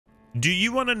Do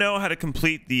you want to know how to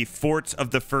complete the Forts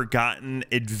of the Forgotten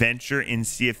adventure in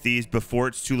Sea of Thieves before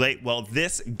it's too late? Well,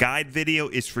 this guide video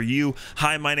is for you.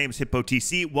 Hi, my name is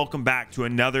HitboTC. Welcome back to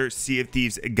another Sea of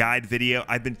Thieves guide video.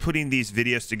 I've been putting these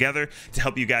videos together to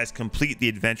help you guys complete the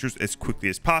adventures as quickly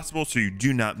as possible so you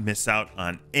do not miss out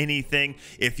on anything.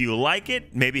 If you like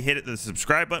it, maybe hit the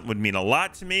subscribe button, would mean a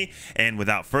lot to me. And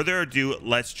without further ado,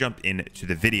 let's jump into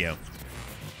the video.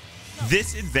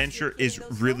 This adventure is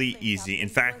really easy. In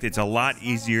fact, it's a lot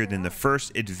easier than the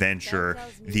first adventure,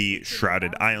 the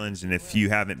Shrouded Islands. And if you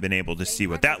haven't been able to see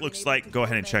what that looks like, go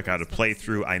ahead and check out a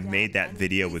playthrough. I made that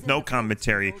video with no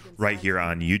commentary right here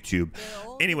on YouTube.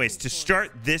 Anyways, to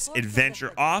start this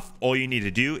adventure off, all you need to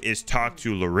do is talk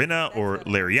to Lorena or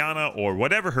Lariana or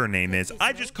whatever her name is.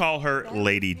 I just call her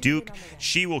Lady Duke.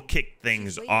 She will kick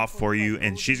things off for you,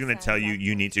 and she's going to tell you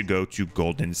you need to go to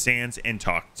Golden Sands and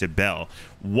talk to Belle.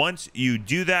 Once you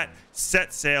do that,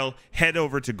 set sail, head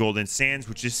over to Golden Sands,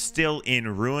 which is still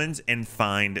in ruins, and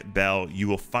find Belle. You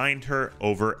will find her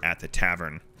over at the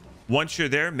tavern. Once you're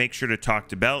there, make sure to talk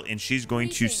to Belle, and she's going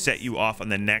to set you off on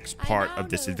the next part of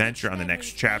this adventure, on the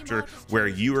next chapter, where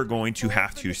you are going to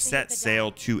have to set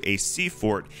sail to a sea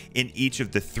fort in each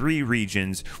of the 3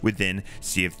 regions within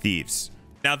Sea of Thieves.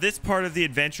 Now, this part of the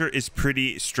adventure is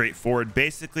pretty straightforward.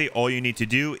 Basically, all you need to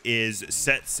do is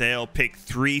set sail, pick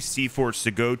 3 sea forts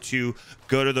to go to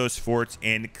those forts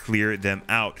and clear them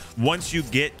out. Once you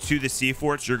get to the sea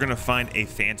forts, you're going to find a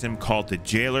phantom called the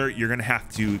jailer. You're going to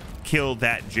have to kill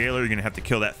that jailer. You're going to have to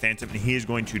kill that phantom, and he is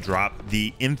going to drop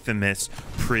the infamous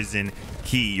prison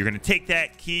key. You're going to take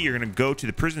that key, you're going to go to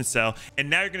the prison cell, and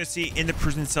now you're going to see in the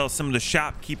prison cell some of the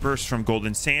shopkeepers from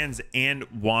Golden Sands and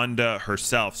Wanda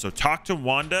herself. So talk to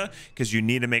Wanda, because you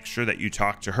need to make sure that you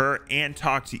talk to her and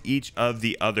talk to each of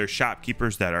the other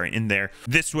shopkeepers that are in there.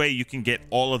 This way you can get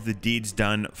all of the deeds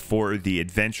done for the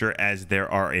adventure, as there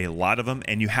are a lot of them,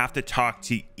 and you have to talk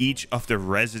to each of the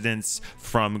residents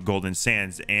from Golden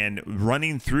Sands. And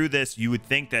running through this, you would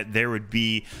think that there would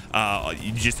be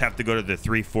you just have to go to the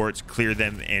 3 forts, clear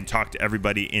them, and talk to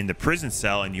everybody in the prison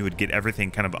cell, and you would get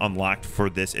everything kind of unlocked for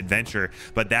this adventure.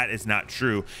 But that is not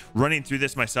true. Running through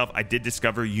this myself, I did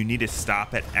discover you need to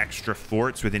stop at extra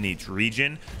forts within each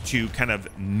region to kind of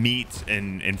meet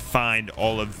and find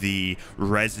all of the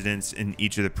residents in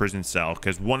each of the prison cell,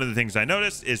 because one of the things I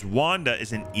noticed is Wanda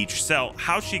is in each cell.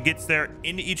 How she gets there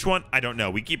into each one, I don't know.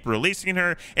 We keep releasing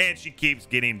her and she keeps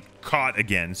getting caught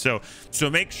again. So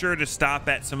make sure to stop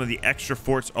at some of the extra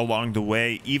forts along the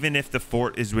way. Even if the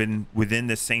fort is within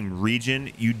the same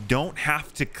region, you don't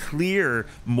have to clear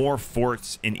more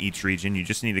forts in each region. You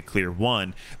just need to clear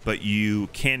one, but you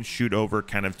can shoot over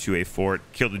kind of to a fort,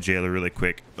 kill the jailer really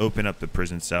quick, open up the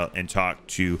prison cell, and talk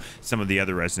to some of the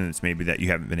other residents maybe that you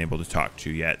haven't been able to talk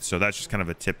to yet. So that's just kind of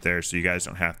a tip there, so you guys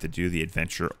don't have to do the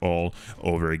adventure all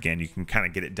over again. You can kind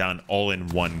of get it done all in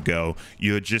one go.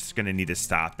 You're just going to need to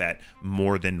stop at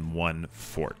more than 1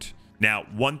 fort. Now,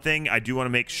 one thing I do want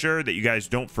to make sure that you guys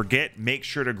don't forget, make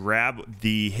sure to grab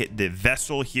the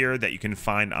vessel here that you can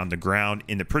find on the ground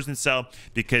in the prison cell,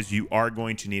 because you are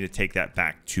going to need to take that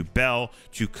back to Belle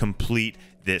to complete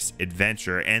this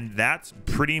adventure. And that's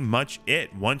pretty much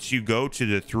it. Once you go to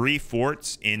the 3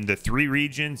 forts in the 3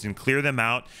 regions and clear them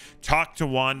out, talk to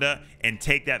Wanda, and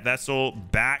take that vessel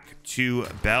back to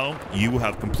Belle, you will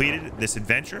have completed this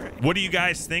adventure. What do you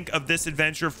guys think of this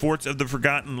adventure, Forts of the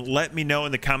Forgotten? Let me know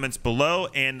in the comments below.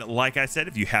 And like I said,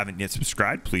 if you haven't yet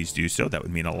subscribed, please do so. That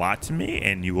would mean a lot to me,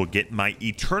 and you will get my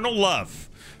eternal love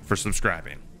for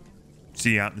subscribing.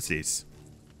 See you out in the seas.